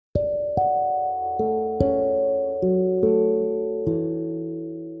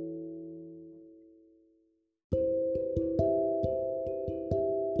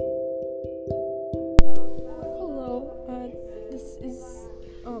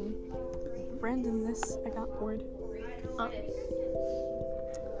randomness, I got bored.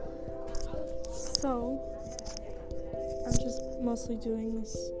 So, I'm just mostly doing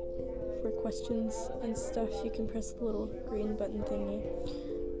this for questions and stuff. You can press the little green button thingy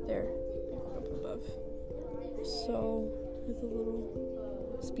there, up above. So, with a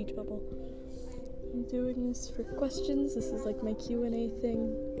little speech bubble. I'm doing this for questions. This is like my Q&A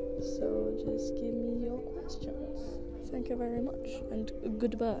thing. So, just give me your questions. Thank you very much, and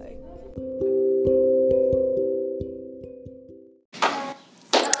goodbye.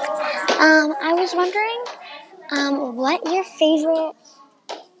 I was wondering, what your favorite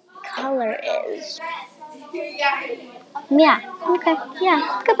color is. Yeah, okay,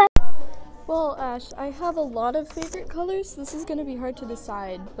 yeah, goodbye. Well, Ash, I have a lot of favorite colors. This is going to be hard to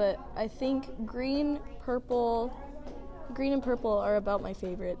decide, but I think green and purple are about my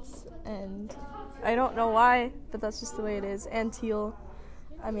favorites, and I don't know why, but that's just the way it is. And teal.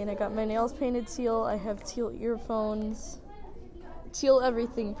 I mean, I got my nails painted teal, I have teal earphones, teal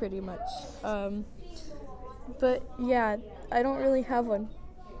everything pretty much. But yeah, I don't really have one.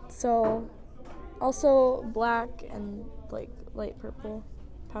 So, also black and like light purple,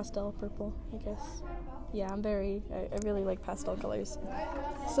 pastel purple, I guess. Yeah, I really like pastel colors.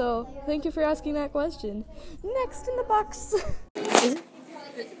 So, thank you for asking that question. Next in the box.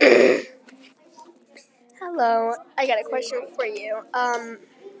 Hello, I got a question for you.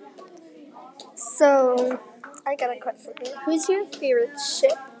 So I got a question. Who's your favorite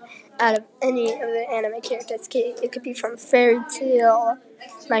ship out of any of the anime characters? It could be from Fairy Tail,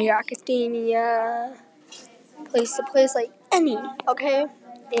 My Hero Academia, place to place, like any, okay?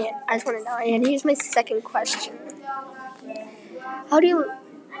 And I just want to know. And here's my second question. How do you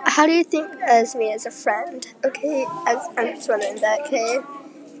think as me as a friend? Okay, I'm just wondering that, okay?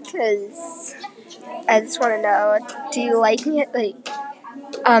 Because I just want to know, do you like me?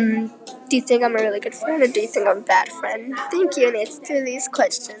 Do you think I'm a really good friend, or do you think I'm a bad friend? Thank you, and answer these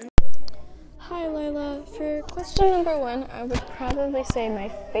questions. Hi, Lila. For question number 1, I would probably say my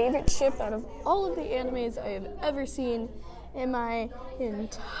favorite ship out of all of the animes I have ever seen in my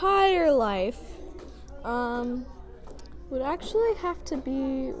entire life would actually have to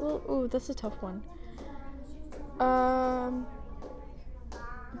be, that's a tough one.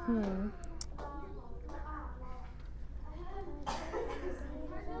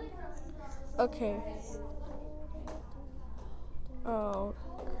 Okay. Oh,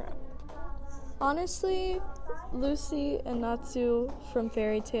 crap. Honestly, Lucy and Natsu from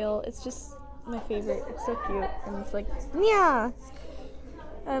Fairy Tail, it's just my favorite. It's so cute, and it's like, yeah!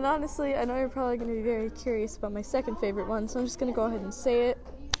 And honestly, I know you're probably going to be very curious about my second favorite one, so I'm just going to go ahead and say it.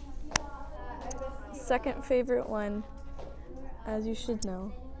 Second favorite one, as you should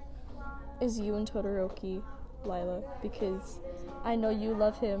know, is you and Todoroki, Lila, because I know you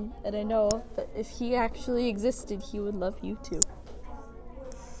love him, and I know that if he actually existed, he would love you too.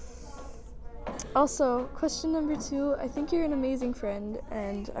 Also, question number 2, I think you're an amazing friend,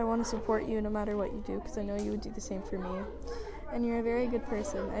 and I want to support you no matter what you do, because I know you would do the same for me. And you're a very good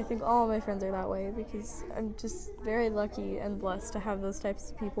person. I think all of my friends are that way, because I'm just very lucky and blessed to have those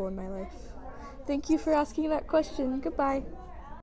types of people in my life. Thank you for asking that question. Goodbye.